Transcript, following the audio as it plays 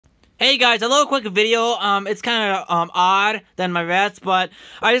Hey guys, a little quick video. It's kind of odd than my rest, but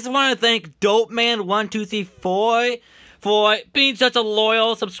I just want to thank DopeMan1234 for being such a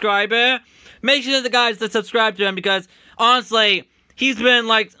loyal subscriber. Make sure the guys to subscribe to him because honestly, he's been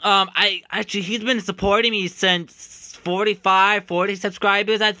like he's been supporting me since 40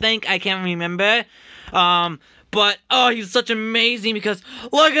 subscribers. I think I can't remember. But oh, he's such amazing because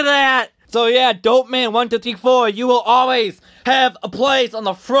look at that. So yeah, DopeMan1234, you will always have a place on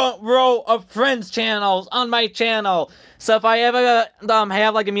the front row of friends channels on my channel. So if I ever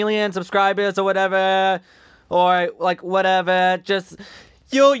have like 1 million subscribers or whatever, or like whatever, just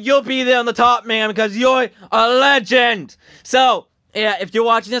you'll be there on the top, man, because you're a legend. So yeah, if you're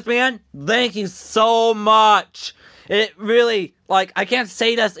watching this, man, thank you so much. It really, like, I can't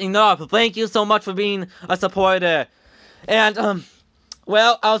say this enough. Thank you so much for being a supporter. And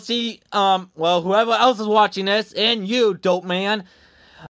well, I'll see, well, whoever else is watching this, and you, Dope Man,